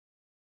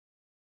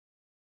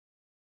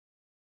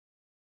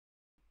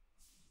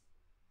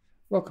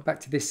Welcome back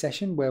to this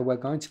session where we're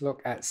going to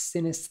look at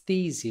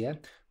Synesthesia,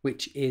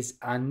 which is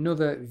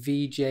another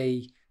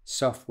VJ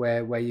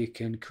software where you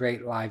can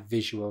create live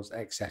visuals,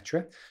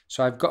 etc.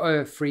 So I've got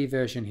a free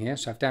version here,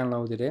 so I've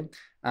downloaded it,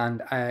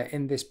 and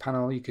in this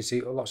panel you can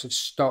see lots of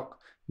stock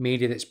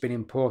media that's been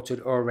imported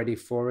already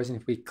for us, and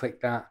if we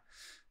click that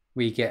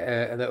we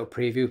get a little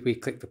preview. If we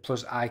click the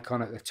plus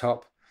icon at the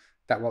top,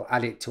 that will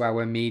add it to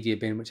our media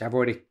bin, which I've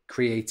already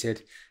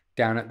created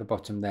down at the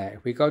bottom there.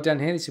 If we go down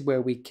here, this is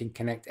where we can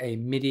connect a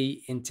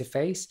MIDI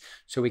interface.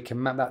 So we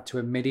can map that to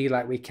a MIDI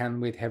like we can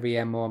with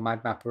HeavyM or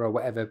MadMapper or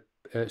whatever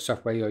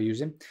software you're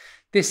using.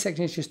 This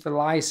section is just the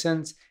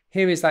license.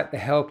 Here is like the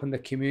help and the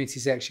community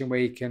section where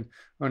you can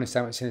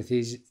understand what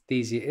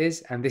synesthesia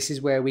is. And this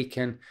is where we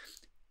can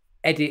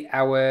edit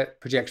our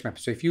projection mapper.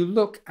 So if you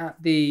look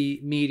at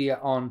the media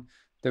on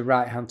the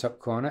right hand top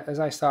corner, as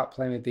I start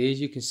playing with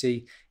these, you can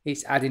see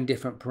it's adding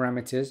different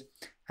parameters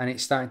and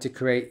it's starting to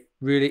create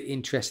really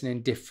interesting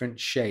and different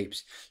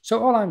shapes.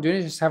 So all I'm doing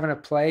is just having a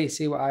play,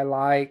 see what I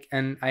like,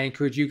 and I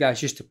encourage you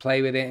guys just to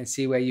play with it and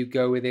see where you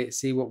go with it,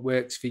 see what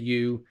works for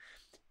you,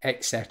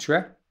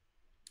 etc.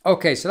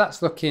 Okay, so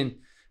that's looking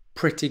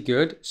pretty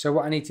good. So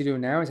what I need to do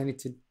now is I need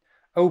to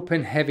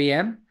open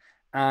HeavyM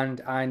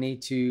and I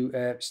need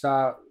to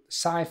start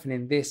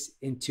siphoning this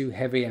into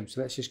HeavyM.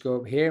 So let's just go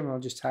up here and I'll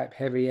just type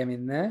HeavyM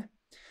in there.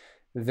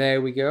 There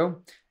we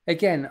go.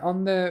 Again,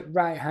 on the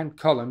right hand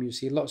column, you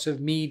see lots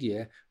of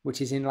media, which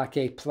is in like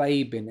a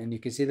play bin, and you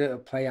can see the little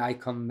play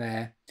icon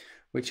there,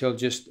 which will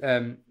just,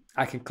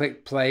 I can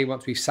click play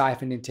once we've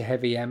siphoned into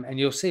HeavyM, and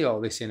you'll see all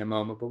this in a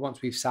moment, but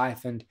once we've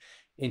siphoned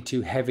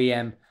into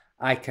HeavyM,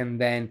 I can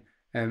then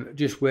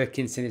just work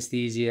in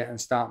synesthesia and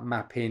start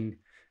mapping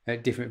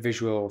different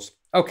visuals.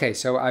 Okay,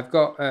 so I've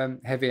got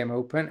HeavyM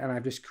open, and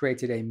I've just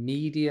created a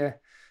media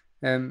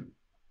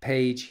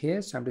page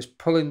here, so I'm just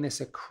pulling this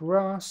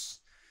across.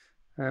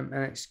 And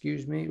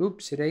excuse me,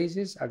 oopsie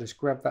daisies, I'll just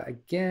grab that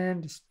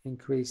again, just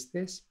increase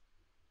this.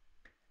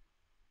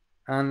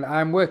 And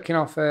I'm working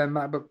off a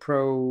MacBook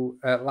Pro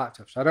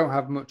laptop, so I don't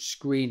have much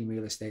screen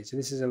real estate, so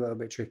this is a little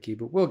bit tricky,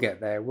 but we'll get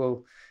there.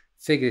 We'll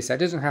figure this out. It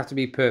doesn't have to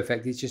be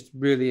perfect, it's just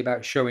really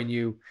about showing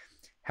you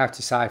how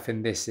to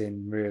siphon this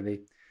in,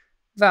 really.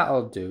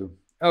 That'll do.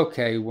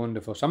 Okay,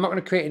 wonderful. So I'm not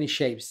going to create any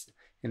shapes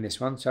in this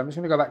one, so I'm just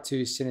going to go back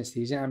to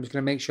synesthesia. I'm just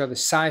going to make sure the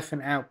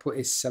siphon output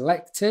is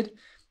selected.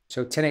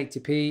 So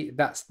 1080p,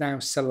 that's now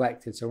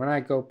selected. So when I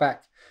go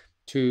back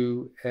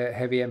to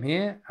HeavyM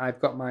here, I've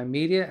got my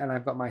media and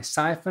I've got my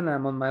siphon.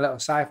 I'm on my little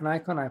siphon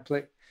icon. I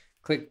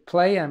click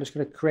play. I'm just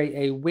going to create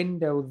a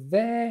window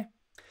there.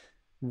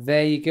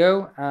 There you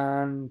go.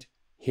 And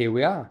here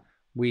we are.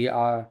 We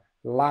are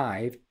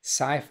live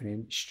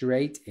siphoning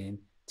straight in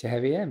to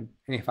HeavyM.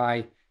 And if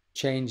I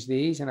change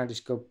these and I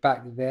just go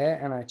back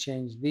there and I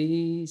change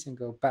these and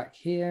go back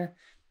here,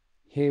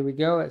 here we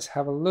go. Let's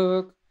have a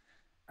look.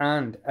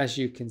 And as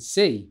you can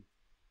see,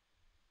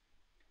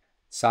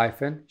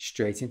 siphon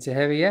straight into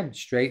HeavyM,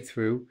 straight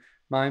through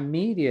my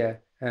media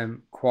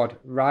quad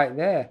right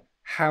there.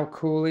 How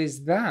cool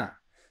is that?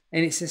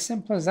 And it's as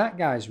simple as that,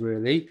 guys,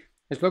 really.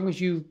 As long as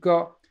you've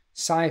got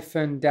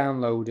Syphon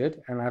downloaded,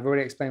 and I've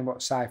already explained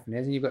what Syphon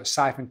is, and you've got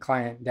Syphon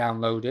client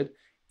downloaded,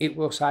 it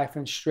will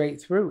siphon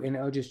straight through, and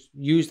it'll just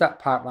use that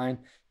pipeline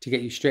to get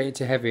you straight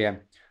into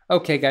HeavyM.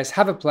 Okay, guys,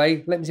 have a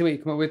play. Let me see what you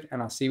come up with,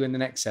 and I'll see you in the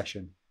next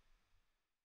session.